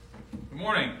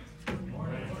morning. Good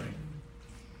morning.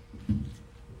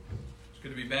 It's good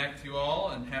to be back with you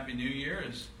all, and Happy New Year,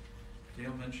 as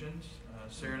Dale mentioned.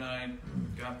 Sarah and I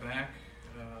got back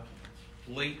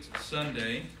late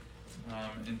Sunday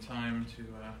in time to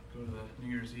go to the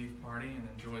New Year's Eve party and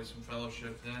enjoy some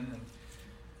fellowship then.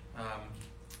 And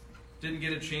didn't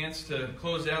get a chance to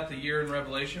close out the year in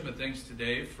Revelation, but thanks to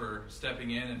Dave for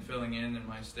stepping in and filling in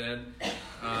my stead.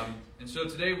 And so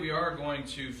today we are going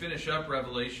to finish up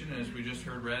Revelation, as we just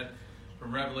heard read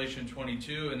from Revelation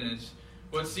 22, and it's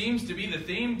what seems to be the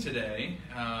theme today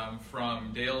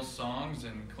from Dale's songs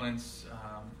and Clint's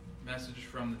message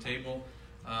from the table.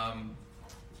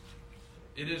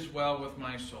 It is well with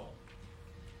my soul.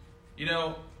 You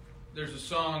know, there's a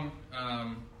song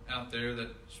out there that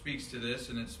speaks to this,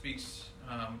 and it speaks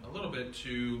a little bit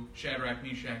to Shadrach,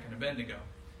 Meshach, and Abednego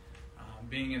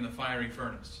being in the fiery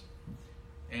furnace.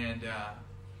 And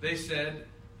they said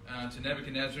to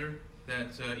Nebuchadnezzar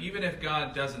that even if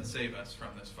God doesn't save us from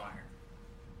this fire,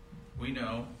 we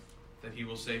know that he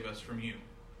will save us from you.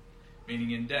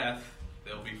 Meaning in death,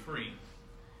 they'll be free.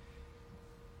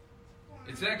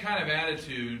 It's that kind of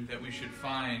attitude that we should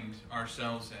find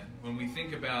ourselves in when we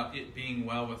think about it being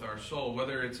well with our soul,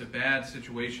 whether it's a bad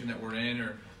situation that we're in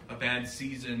or a bad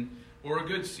season or a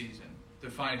good season, to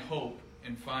find hope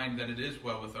and find that it is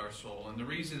well with our soul. And the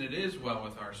reason it is well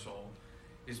with our soul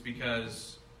is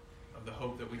because of the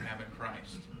hope that we have in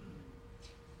Christ.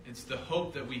 It's the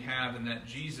hope that we have in that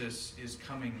Jesus is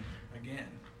coming again.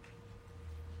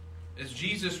 As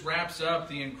Jesus wraps up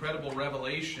the incredible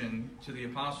revelation to the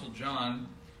Apostle John,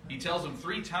 he tells him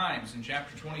 3 times in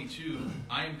chapter 22,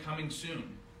 I am coming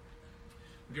soon.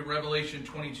 Look at Revelation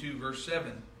 22, verse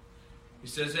 7. He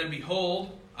says, And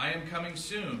behold, I am coming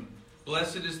soon.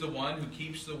 Blessed is the one who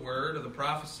keeps the word of the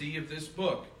prophecy of this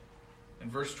book. And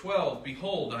verse 12,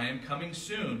 Behold, I am coming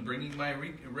soon, bringing my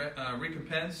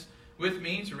recompense with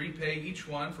me to repay each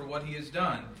one for what he has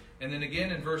done. And then again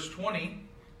in verse 20,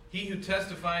 He who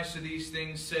testifies to these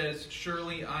things says,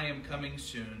 Surely I am coming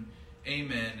soon.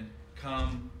 Amen.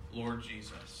 Come, Lord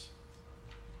Jesus.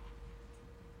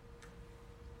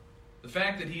 The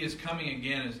fact that he is coming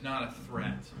again is not a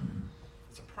threat.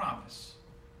 It's a promise.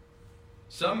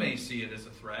 Some may see it as a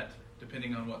threat,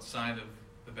 depending on what side of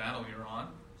the battle you're on.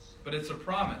 But it's a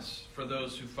promise for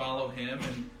those who follow him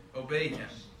and obey him.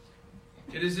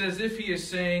 It is as if he is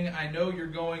saying, I know you're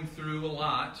going through a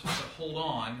lot, but hold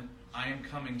on, I am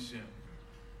coming soon.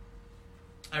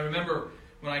 I remember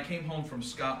when I came home from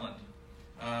Scotland.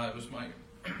 It was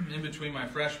in between my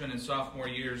freshman and sophomore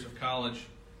years of college.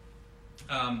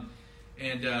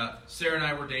 And Sarah and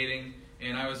I were dating,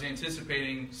 and I was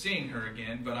anticipating seeing her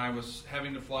again, but I was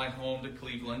having to fly home to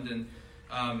Cleveland.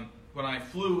 And when I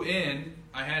flew in,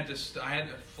 I had to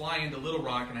fly into Little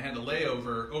Rock, and I had to lay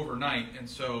over overnight. And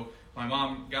so my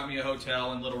mom got me a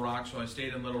hotel in Little Rock, so I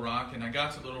stayed in Little Rock. And I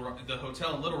got to the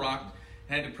hotel in Little Rock,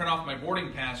 and had to print off my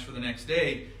boarding pass for the next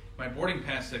day. My boarding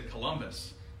pass said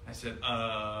Columbus. I said,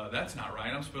 that's not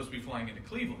right. I'm supposed to be flying into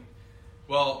Cleveland.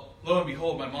 Well, lo and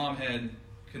behold, my mom had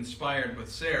conspired with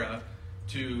Sarah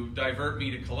to divert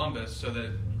me to Columbus so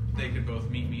that they could both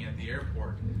meet me at the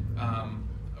airport.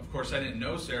 Of course, I didn't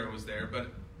know Sarah was there, but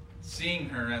seeing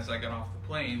her as I got off the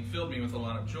plane filled me with a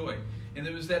lot of joy. And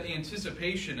it was that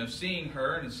anticipation of seeing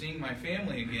her and seeing my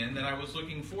family again that I was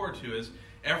looking forward to. As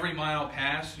every mile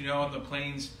passed, on the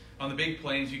planes, on the big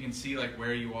planes, you can see like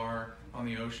where you are on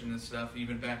the ocean and stuff,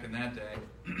 even back in that day.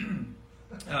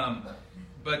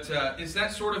 But it's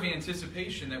that sort of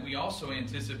anticipation that we also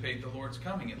anticipate the Lord's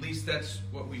coming. At least that's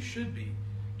what we should be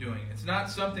doing. It's not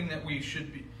something that we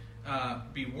should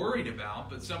be worried about,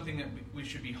 but something that we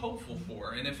should be hopeful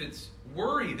for. And if it's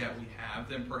worry that we have,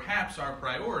 then perhaps our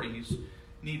priorities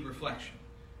need reflection.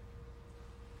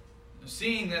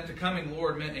 Seeing that the coming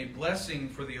Lord meant a blessing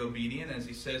for the obedient, as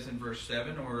he says in verse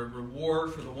 7, or a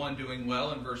reward for the one doing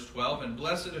well in verse 12, and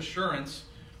blessed assurance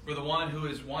for the one who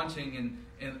is wanting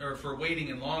or for waiting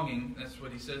and longing, that's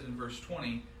what he says in verse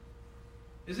 20.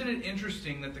 Isn't it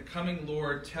interesting that the coming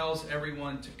Lord tells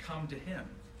everyone to come to him?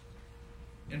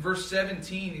 In verse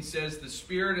 17, he says, The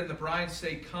Spirit and the bride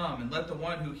say, Come, and let the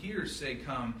one who hears say,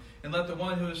 Come, and let the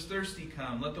one who is thirsty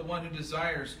come, let the one who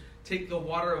desires take the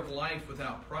water of life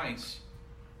without price.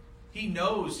 He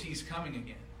knows he's coming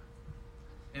again.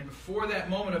 And before that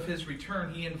moment of his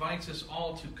return, he invites us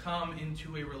all to come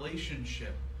into a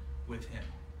relationship with him.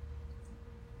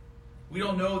 We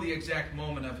don't know the exact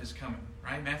moment of his coming,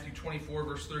 right? Matthew 24,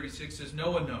 verse 36 says,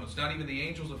 No one knows, not even the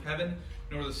angels of heaven,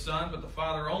 nor the Son, but the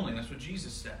Father only. That's what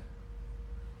Jesus said.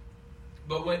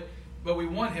 But we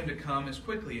want him to come as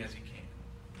quickly as he can.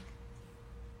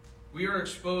 We are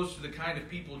exposed to the kind of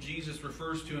people Jesus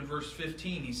refers to in verse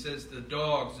 15. He says the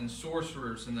dogs and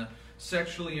sorcerers and the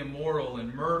sexually immoral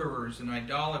and murderers and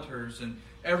idolaters and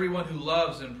everyone who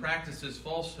loves and practices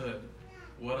falsehood.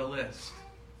 What a list.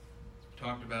 We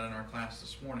talked about in our class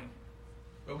this morning.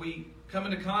 But we come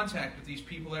into contact with these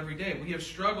people every day. We have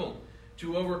struggled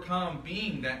to overcome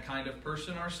being that kind of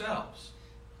person ourselves.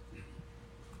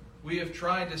 We have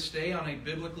tried to stay on a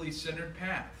biblically centered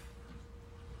path.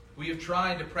 We have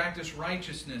tried to practice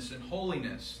righteousness and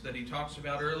holiness that he talks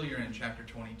about earlier in chapter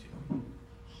 22.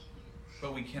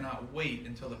 But we cannot wait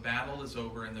until the battle is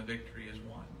over and the victory is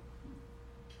won.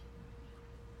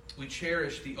 We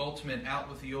cherish the ultimate out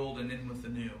with the old and in with the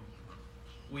new.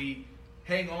 We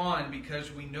hang on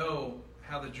because we know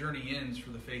how the journey ends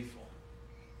for the faithful.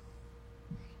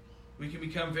 We can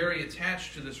become very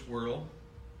attached to this world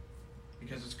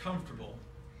because it's comfortable.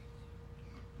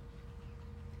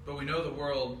 But we know the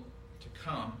world to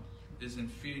come is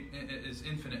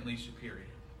infinitely superior.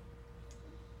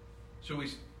 So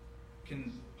we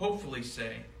can hopefully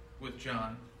say with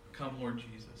John, "Come, Lord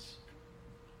Jesus."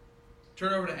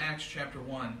 Turn over to Acts chapter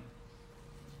 1,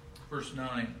 verse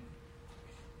 9.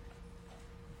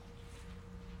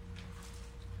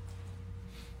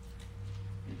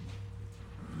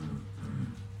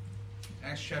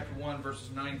 Acts chapter 1,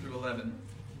 verses 9 through 11.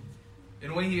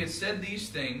 And when he had said these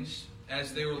things,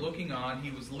 as they were looking on,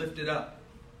 he was lifted up,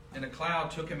 and a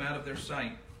cloud took him out of their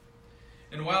sight.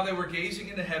 And while they were gazing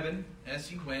into heaven, as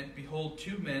he went, behold,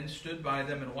 2 men stood by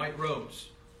them in white robes.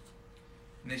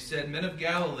 And they said, "Men of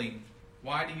Galilee,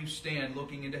 why do you stand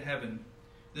looking into heaven?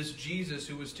 This Jesus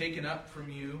who was taken up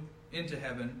from you into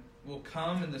heaven will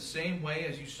come in the same way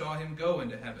as you saw him go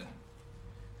into heaven."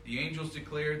 The angels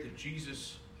declared that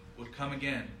Jesus would come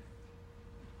again.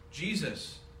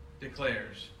 Jesus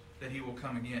declares that he will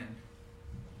come again.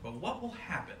 But what will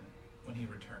happen when he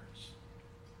returns?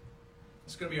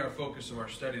 That's going to be our focus of our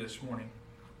study this morning.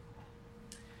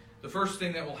 The first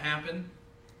thing that will happen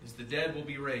is the dead will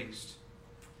be raised.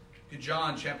 In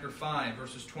John chapter 5,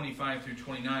 verses 25 through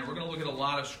 29, we're going to look at a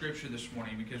lot of Scripture this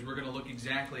morning because we're going to look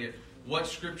exactly at what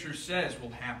Scripture says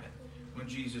will happen when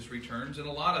Jesus returns. And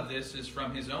a lot of this is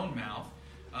from his own mouth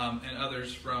and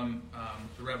others from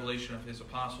the revelation of his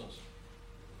apostles.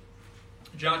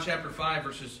 John chapter 5,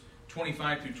 verses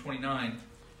 25 through 29.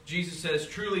 Jesus says,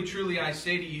 "Truly, truly, I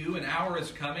say to you, an hour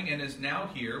is coming and is now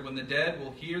here when the dead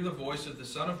will hear the voice of the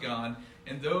Son of God,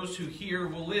 and those who hear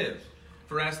will live.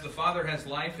 For as the Father has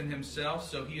life in himself,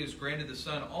 so he has granted the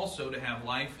Son also to have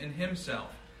life in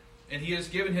himself. And he has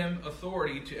given him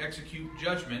authority to execute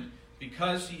judgment,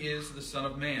 because he is the Son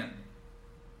of Man.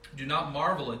 Do not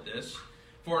marvel at this,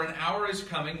 for an hour is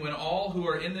coming when all who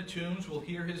are in the tombs will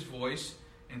hear his voice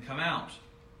and come out.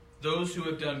 Those who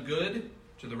have done good,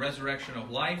 to the resurrection of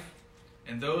life,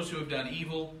 and those who have done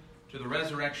evil, to the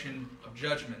resurrection of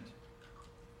judgment."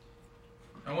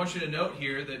 I want you to note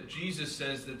here that Jesus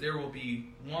says that there will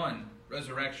be one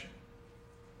resurrection.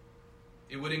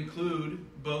 It would include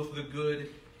both the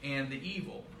good and the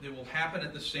evil. It will happen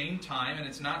at the same time, and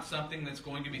it's not something that's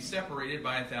going to be separated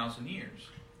by 1,000 years.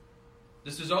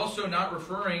 This is also not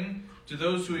referring to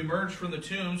those who emerged from the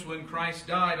tombs when Christ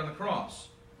died on the cross.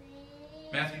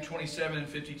 Matthew 27,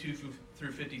 52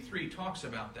 through 53 talks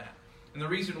about that. And the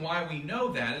reason why we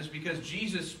know that is because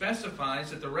Jesus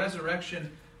specifies that the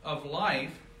resurrection of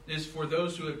life is for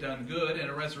those who have done good, and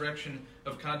a resurrection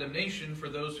of condemnation for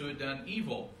those who have done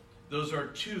evil. Those are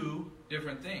 2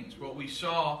 different things. What we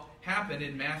saw happen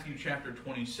in Matthew chapter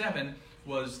 27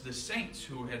 was the saints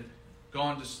who had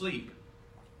gone to sleep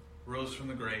rose from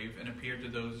the grave and appeared to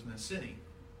those in the city.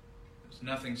 There's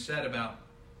nothing said about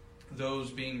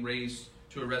those being raised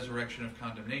to a resurrection of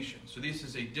condemnation. So this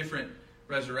is a different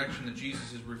resurrection that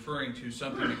Jesus is referring to,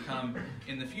 something to come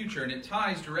in the future. And it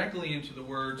ties directly into the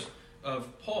words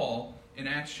of Paul in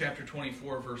Acts chapter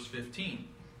 24, verse 15.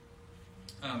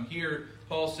 Here,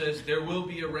 Paul says, "There will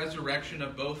be a resurrection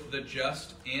of both the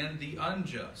just and the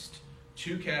unjust."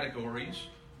 2 categories,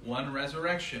 1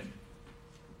 resurrection.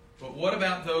 But what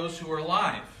about those who are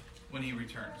alive when he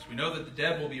returns? We know that the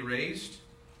dead will be raised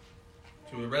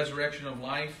to a resurrection of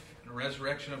life and a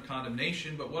resurrection of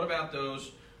condemnation, but what about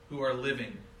those who are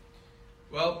living?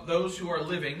 Well, those who are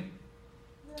living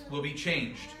will be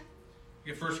changed.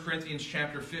 Look at 1 Corinthians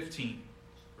chapter 15,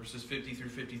 verses 50 through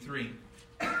 53.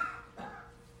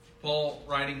 Paul,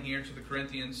 writing here to the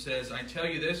Corinthians, says, "I tell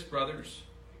you this, brothers,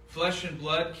 flesh and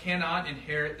blood cannot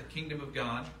inherit the kingdom of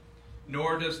God,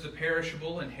 nor does the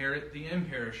perishable inherit the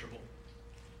imperishable.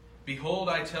 Behold,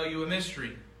 I tell you a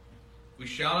mystery. We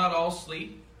shall not all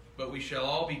sleep, but we shall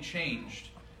all be changed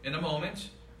in a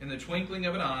moment, in the twinkling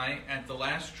of an eye, at the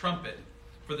last trumpet.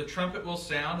 For the trumpet will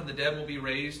sound, and the dead will be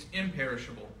raised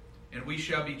imperishable, and we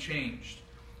shall be changed.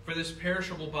 For this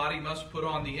perishable body must put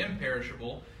on the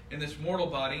imperishable, and this mortal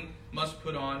body must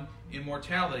put on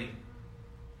immortality.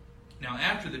 Now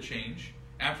after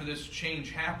this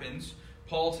change happens,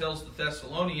 Paul tells the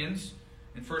Thessalonians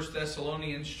in 1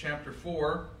 Thessalonians chapter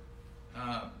 4,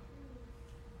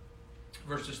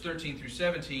 verses 13 through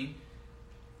 17,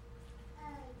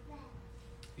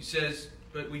 he says,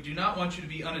 "But we do not want you to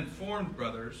be uninformed,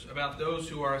 brothers, about those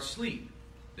who are asleep,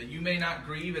 that you may not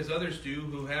grieve as others do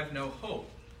who have no hope.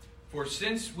 For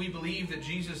since we believe that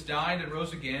Jesus died and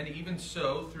rose again, even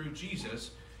so, through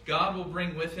Jesus, God will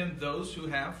bring with him those who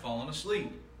have fallen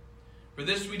asleep. For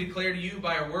this we declare to you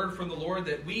by a word from the Lord,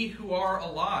 that we who are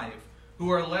alive,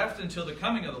 who are left until the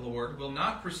coming of the Lord, will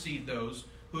not precede those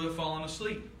who have fallen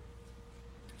asleep.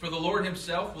 For the Lord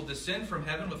himself will descend from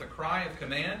heaven with a cry of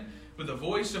command, with the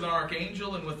voice of an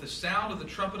archangel, and with the sound of the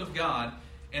trumpet of God,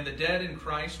 and the dead in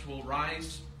Christ will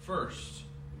rise first.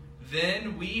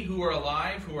 Then we who are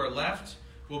alive, who are left,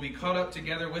 will be caught up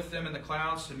together with them in the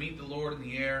clouds to meet the Lord in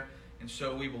the air, and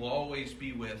so we will always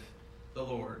be with the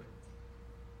Lord."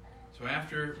 So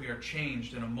after we are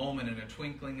changed in a moment, in a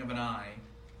twinkling of an eye,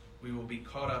 we will be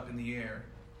caught up in the air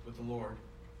with the Lord.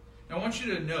 Now I want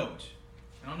you to note,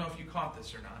 I don't know if you caught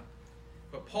this or not,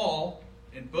 but Paul,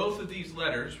 in both of these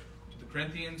letters, to the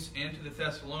Corinthians and to the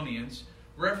Thessalonians,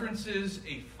 references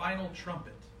a final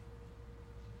trumpet.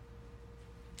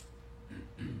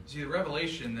 See, the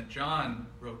revelation that John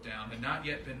wrote down had not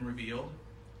yet been revealed,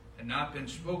 had not been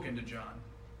spoken to John.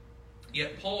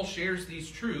 Yet Paul shares these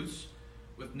truths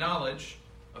with knowledge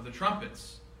of the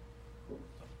trumpets.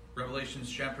 Revelation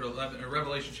chapter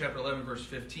 11, verse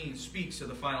 15 speaks of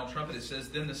the final trumpet. It says,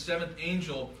 "Then the seventh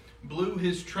angel blew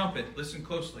his trumpet." Listen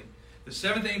closely. "The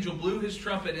seventh angel blew his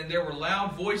trumpet, and there were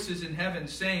loud voices in heaven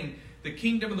saying, The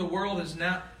kingdom of the world has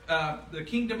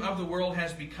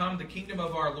become the kingdom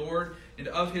of our Lord and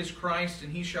of his Christ,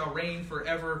 and he shall reign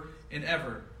forever and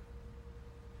ever."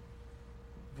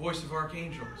 Voice of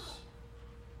archangels.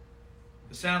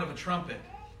 The sound of a trumpet.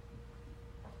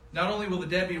 Not only will the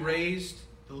dead be raised,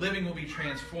 the living will be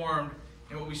transformed,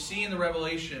 and what we see in the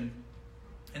Revelation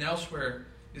and elsewhere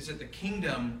is that the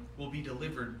kingdom will be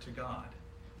delivered to God.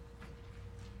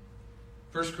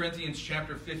 1 Corinthians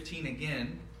chapter 15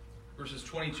 again, verses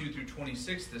 22 through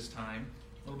 26 this time,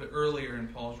 a little bit earlier in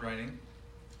Paul's writing.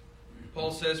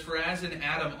 Paul says, "For as in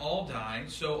Adam all die,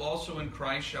 so also in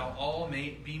Christ shall all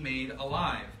be made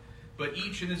alive, but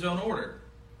each in his own order.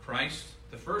 Christ,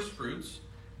 the first fruits,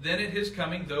 then at his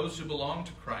coming those who belong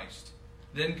to Christ.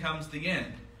 Then comes the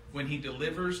end, when he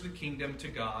delivers the kingdom to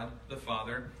God the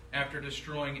Father, after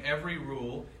destroying every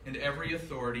rule and every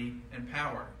authority and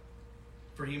power.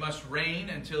 For he must reign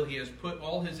until he has put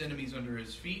all his enemies under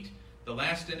his feet. The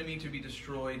last enemy to be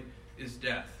destroyed is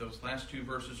death." Those last two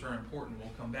verses are important.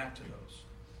 We'll come back to those.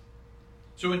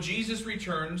 So when Jesus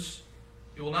returns,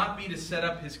 it will not be to set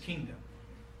up his kingdom.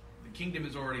 The kingdom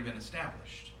has already been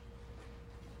established.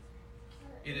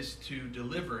 It is to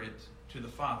deliver it to the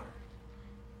Father.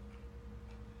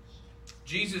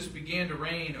 Jesus began to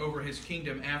reign over his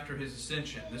kingdom after his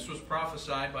ascension. This was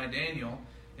prophesied by Daniel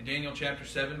in Daniel chapter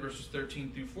 7, verses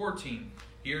 13 through 14.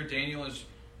 Here, Daniel is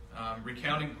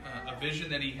recounting a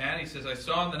vision that he had. He says, "I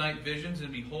saw in the night visions,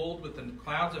 and behold, with the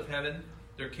clouds of heaven,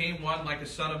 there came one like a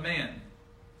son of man.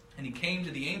 And he came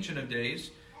to the Ancient of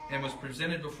Days, and was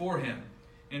presented before him.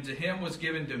 And to him was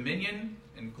given dominion,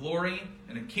 and glory,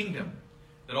 and a kingdom,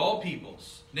 that all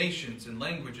peoples, nations, and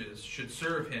languages should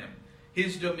serve him.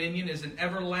 His dominion is an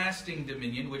everlasting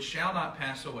dominion, which shall not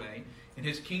pass away, and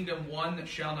his kingdom one that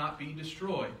shall not be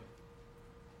destroyed."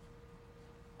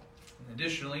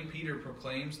 Additionally, Peter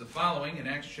proclaims the following in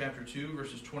Acts chapter 2,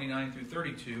 verses 29 through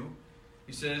 32.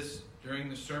 He says, during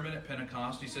the sermon at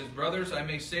Pentecost, he says, "Brothers, I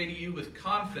may say to you with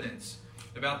confidence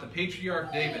about the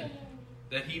patriarch David,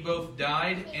 that he both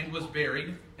died and was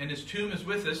buried, and his tomb is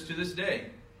with us to this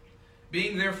day.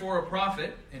 Being therefore a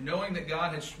prophet, and knowing that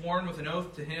God had sworn with an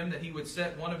oath to him that he would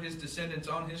set one of his descendants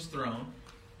on his throne,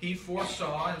 he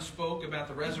foresaw and spoke about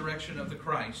the resurrection of the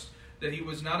Christ, that he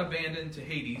was not abandoned to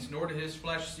Hades, nor did his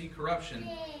flesh see corruption.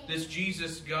 This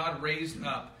Jesus God raised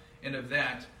up, and of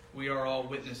that we are all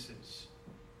witnesses."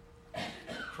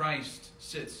 Christ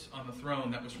sits on the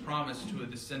throne that was promised to a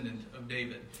descendant of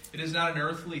David. It is not an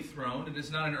earthly throne. It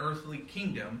is not an earthly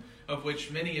kingdom, of which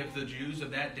many of the Jews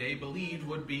of that day believed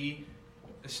would be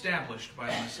established by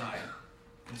the Messiah.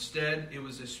 Instead, it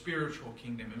was a spiritual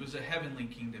kingdom. It was a heavenly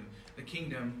kingdom, the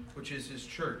kingdom which is his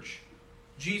church.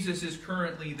 Jesus is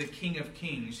currently the King of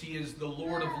Kings. He is the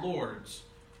Lord of Lords.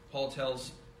 Paul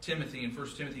tells Timothy in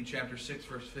 1 Timothy chapter 6,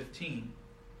 verse 15.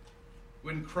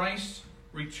 when Christ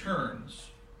returns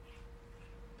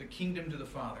the kingdom to the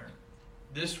Father,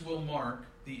 this will mark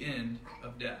the end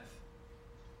of death.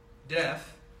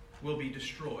 Death will be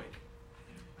destroyed.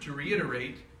 To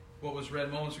reiterate what was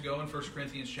read moments ago in 1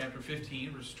 Corinthians chapter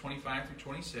 15, verses 25 through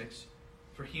 26,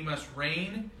 for he must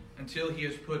reign until he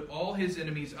has put all his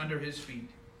enemies under his feet.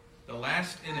 The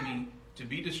last enemy to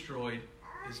be destroyed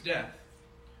is death.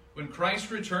 When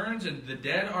Christ returns and the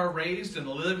dead are raised and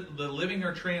the living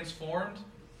are transformed,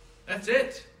 that's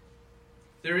it.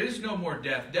 There is no more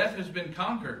death. Death has been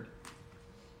conquered.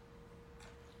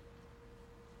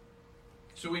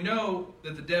 So we know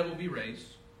that the dead will be raised,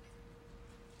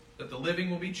 that the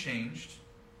living will be changed,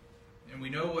 and we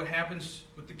know what happens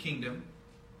with the kingdom.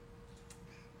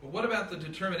 But what about the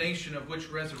determination of which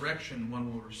resurrection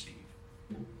one will receive?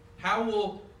 How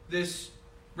will this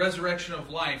resurrection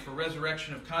of life or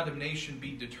resurrection of condemnation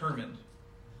be determined?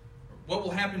 What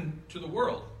will happen to the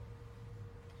world?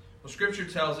 Well, Scripture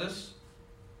tells us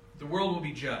the world will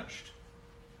be judged.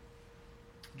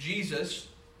 Jesus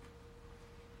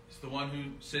is the one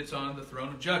who sits on the throne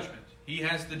of judgment. He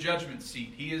has the judgment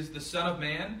seat. He is the Son of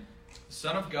Man, the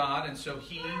Son of God, and so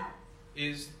He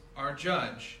is our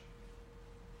judge.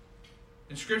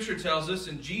 And Scripture tells us,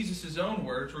 in Jesus' own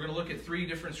words, we're going to look at 3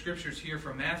 different scriptures here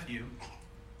from Matthew,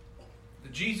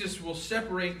 that Jesus will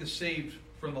separate the saved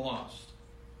from the lost.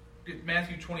 Look at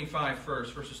Matthew 25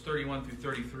 first, verses 31 through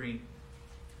 33.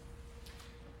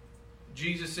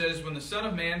 Jesus says, when the Son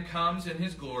of Man comes in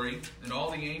His glory, and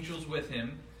all the angels with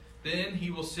Him, then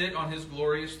He will sit on His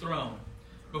glorious throne.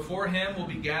 Before Him will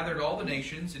be gathered all the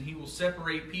nations, and He will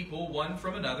separate people one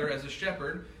from another, as a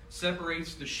shepherd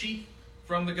separates the sheep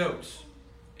from the goats.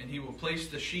 And He will place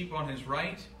the sheep on His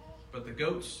right, but the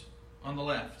goats on the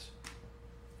left.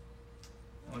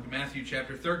 Look at Matthew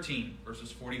chapter 13,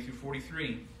 verses 40 through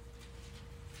 43.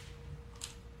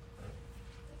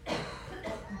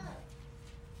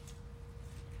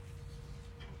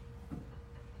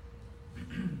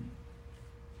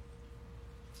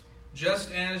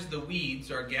 Just as the weeds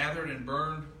are gathered and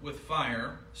burned with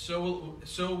fire, so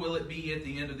will it be at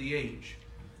the end of the age.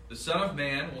 The Son of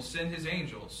Man will send His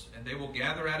angels, and they will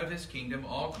gather out of His kingdom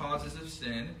all causes of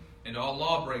sin and all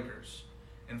lawbreakers,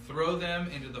 and throw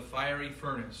them into the fiery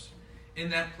furnace. In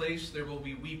that place there will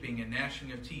be weeping and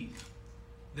gnashing of teeth.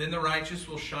 Then the righteous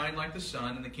will shine like the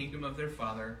sun in the kingdom of their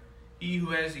Father. He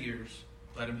who has ears,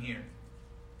 let him hear.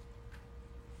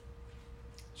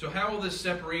 So how will this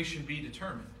separation be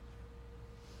determined?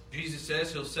 Jesus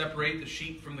says He'll separate the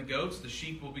sheep from the goats. The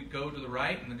sheep will go to the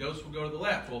right, and the goats will go to the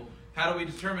left. Well, how do we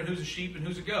determine who's a sheep and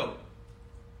who's a goat?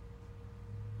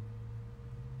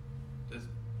 Is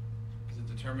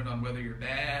it determined on whether you're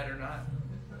bad or not?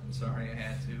 I'm sorry, I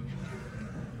had to.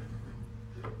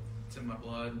 It's in my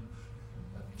blood.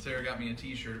 Sarah got me a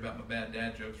t-shirt about my bad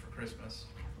dad jokes for Christmas.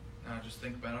 Now I just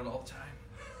think about it all the time.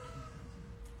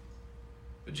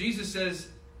 But Jesus says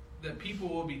that people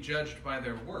will be judged by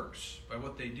their works, by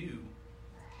what they do.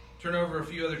 Turn over a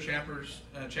few other chapters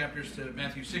to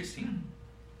Matthew 16,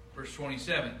 verse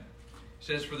 27. It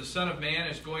says, for the Son of Man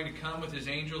is going to come with His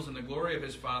angels in the glory of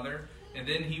His Father, and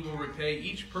then He will repay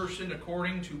each person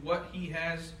according to what he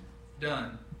has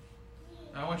done.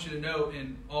 Now, I want you to note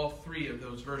in all 3 of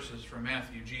those verses from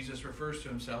Matthew, Jesus refers to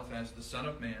Himself as the Son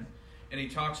of Man, and He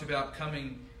talks about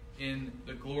coming in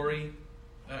glory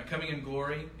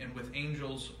and with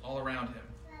angels all around Him.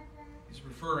 He's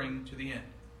referring to the end.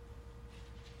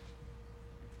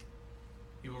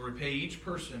 He will repay each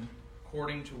person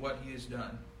according to what he has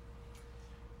done.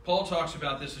 Paul talks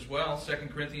about this as well. 2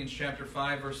 Corinthians chapter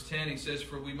 5, verse 10, he says,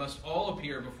 for we must all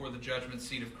appear before the judgment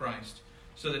seat of Christ,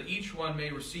 so that each one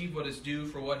may receive what is due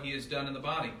for what he has done in the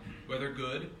body, whether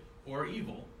good or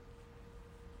evil.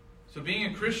 So being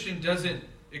a Christian doesn't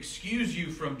excuse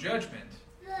you from judgment,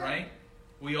 right?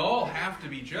 We all have to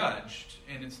be judged,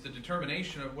 and it's the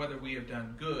determination of whether we have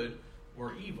done good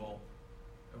or evil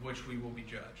of which we will be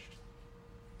judged.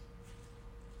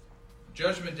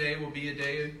 Judgment Day will be a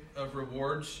day of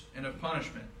rewards and of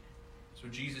punishment. So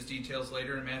Jesus details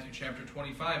later in Matthew chapter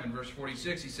 25 and verse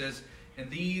 46, He says, and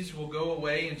these will go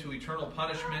away into eternal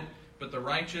punishment, but the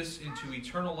righteous into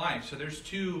eternal life. So there's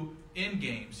 2 end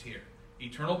games here.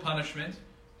 Eternal punishment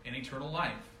and eternal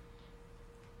life.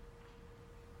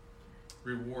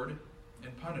 Reward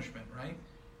and punishment, right?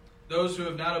 Those who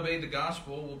have not obeyed the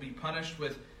gospel will be punished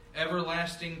with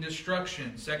everlasting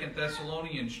destruction. 2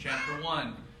 Thessalonians chapter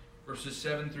 1, verses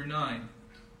 7 through 9.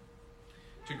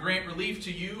 To grant relief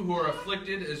to you who are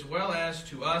afflicted, as well as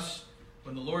to us,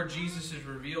 when the Lord Jesus is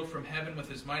revealed from heaven with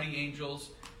His mighty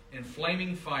angels in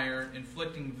flaming fire,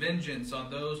 inflicting vengeance on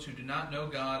those who do not know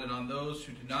God and on those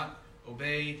who do not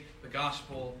obey the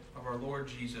gospel of our Lord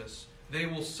Jesus. They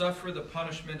will suffer the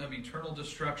punishment of eternal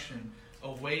destruction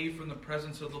away from the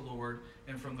presence of the Lord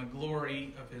and from the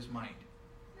glory of his might.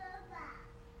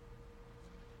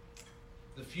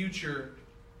 The future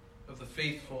of the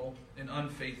faithful and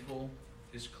unfaithful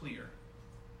is clear.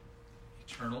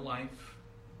 Eternal life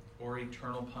or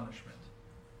eternal punishment.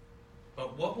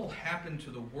 But what will happen to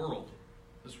the world,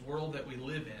 this world that we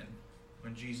live in,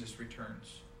 when Jesus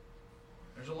returns?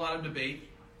 There's a lot of debate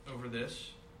over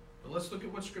this, but let's look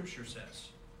at what Scripture says.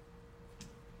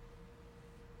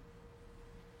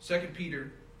 2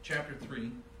 Peter chapter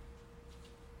 3.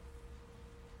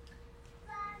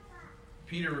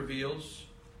 Peter reveals,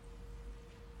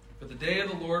 "But the day of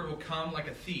the Lord will come like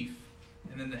a thief,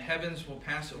 and then the heavens will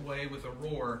pass away with a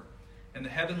roar, and the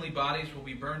heavenly bodies will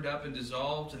be burned up and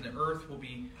dissolved, and the earth will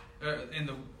be, and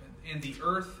the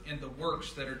earth and the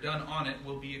works that are done on it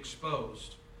will be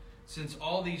exposed. Since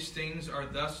all these things are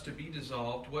thus to be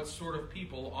dissolved, what sort of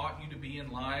people ought you to be in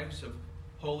lives of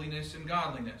holiness and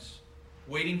godliness,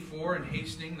 waiting for and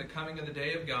hastening the coming of the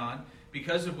day of God,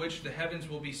 because of which the heavens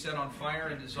will be set on fire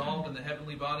and dissolved, and the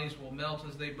heavenly bodies will melt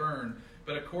as they burn.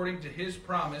 But according to his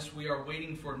promise, we are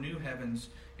waiting for new heavens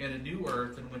and a new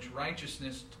earth in which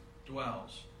righteousness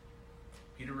dwells."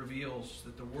 Peter reveals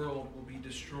that the world will be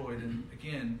destroyed. And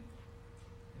again,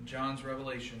 in John's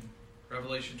Revelation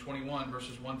 21,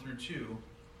 verses 1 through 2,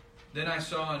 "Then I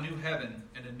saw a new heaven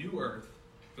and a new earth,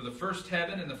 for the first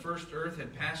heaven and the first earth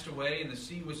had passed away, and the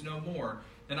sea was no more.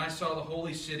 Then I saw the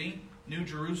holy city, New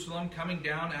Jerusalem, coming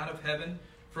down out of heaven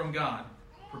from God,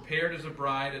 prepared as a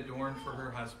bride adorned for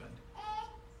her husband."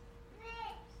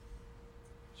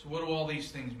 So what do all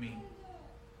these things mean?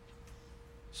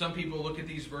 Some people look at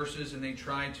these verses and they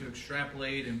try to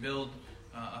extrapolate and build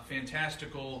a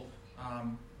fantastical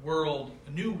world,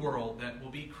 a new world that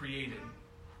will be created.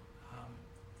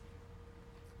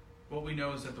 What we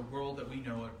know is that the world that we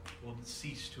know it will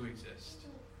cease to exist.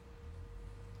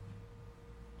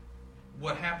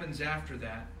 What happens after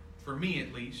that, for me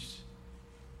at least,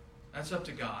 that's up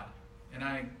to God. And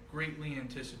I greatly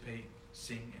anticipate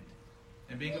seeing it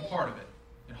and being a part of it,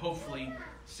 and hopefully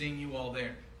seeing you all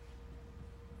there.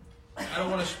 I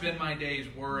don't want to spend my days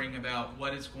worrying about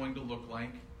what it's going to look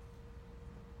like,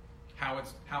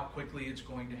 how quickly it's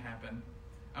going to happen.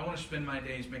 I want to spend my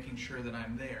days making sure that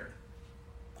I'm there,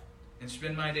 and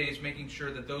spend my days making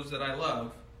sure that those that I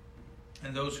love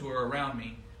and those who are around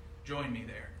me join me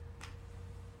there.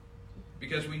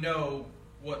 Because we know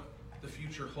what the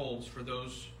future holds for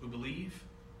those who believe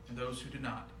and those who do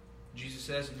not. Jesus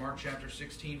says in Mark chapter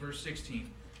 16, verse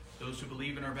 16, "Those who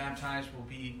believe and are baptized will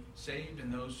be saved,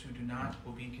 and those who do not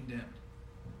will be condemned."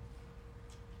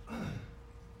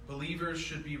 Believers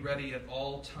should be ready at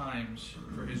all times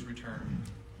for his return.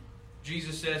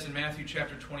 Jesus says in Matthew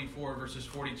chapter 24, verses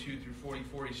 42 through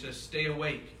 44, he says, "Stay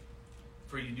awake,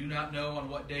 for you do not know on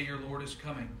what day your Lord is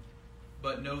coming.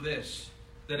 But know this,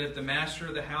 that if the master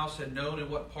of the house had known in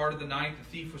what part of the night the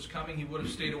thief was coming, he would have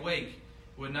stayed awake,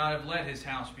 would not have let his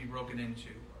house be broken into.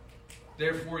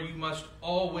 Therefore you must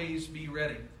always be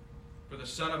ready, for the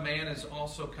Son of Man is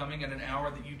also coming at an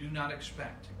hour that you do not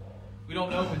expect." We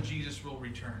don't know when Jesus will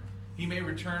return. He may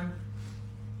return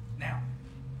now,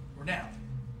 or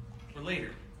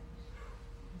later.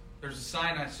 There's a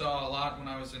sign I saw a lot when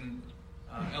I was in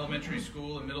elementary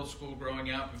school and middle school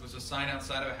growing up. It was a sign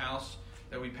outside of a house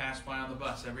that we passed by on the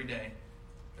bus every day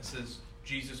that says,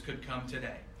 "Jesus could come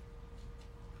today."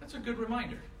 That's a good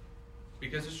reminder,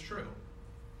 because it's true.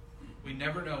 We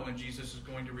never know when Jesus is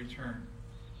going to return.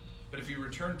 But if he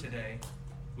returned today,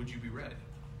 would you be ready?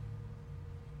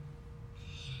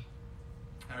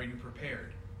 Are you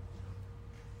prepared?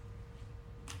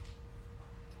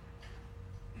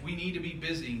 We need to be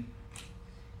busy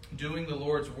doing the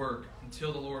Lord's work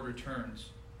until the Lord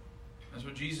returns. That's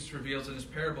what Jesus reveals in his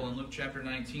parable in Luke chapter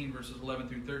 19, verses 11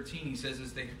 through 13. He says,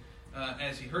 as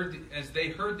they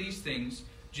heard these things,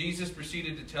 Jesus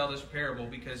proceeded to tell this parable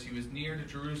because he was near to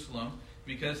Jerusalem,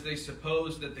 because they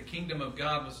supposed that the kingdom of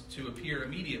God was to appear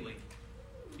immediately.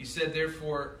 He said,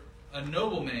 "Therefore, a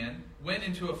nobleman went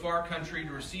into a far country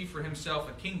to receive for himself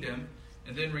a kingdom,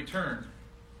 and then returned.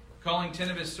 Calling 10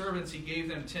 of his servants, he gave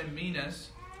them 10 minas,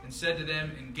 and said to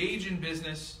them, 'Engage in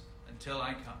business until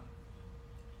I come.'"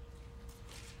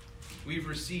 We've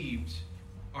received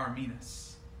our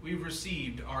minas. We've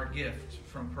received our gift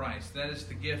from Christ. That is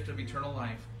the gift of eternal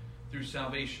life through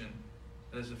salvation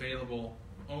that is available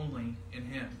only in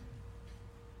him.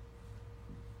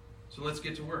 So let's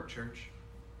get to work, church.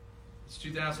 It's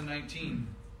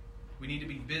 2019. We need to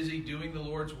be busy doing the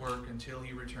Lord's work until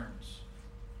he returns.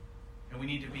 And we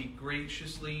need to be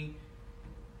graciously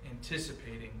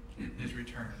anticipating his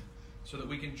return, so that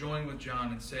we can join with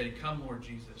John and say, "Come, Lord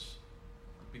Jesus,"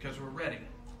 because we're ready.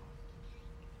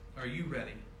 Are you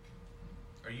ready?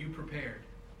 Are you prepared?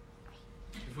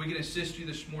 If we can assist you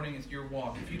this morning with your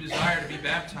walk, if you desire to be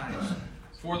baptized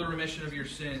for the remission of your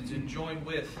sins and join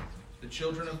with the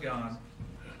children of God,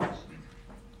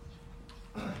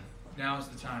 now is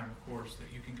the time, of course,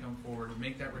 that you can come forward and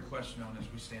make that request known as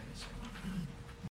we stand and sing.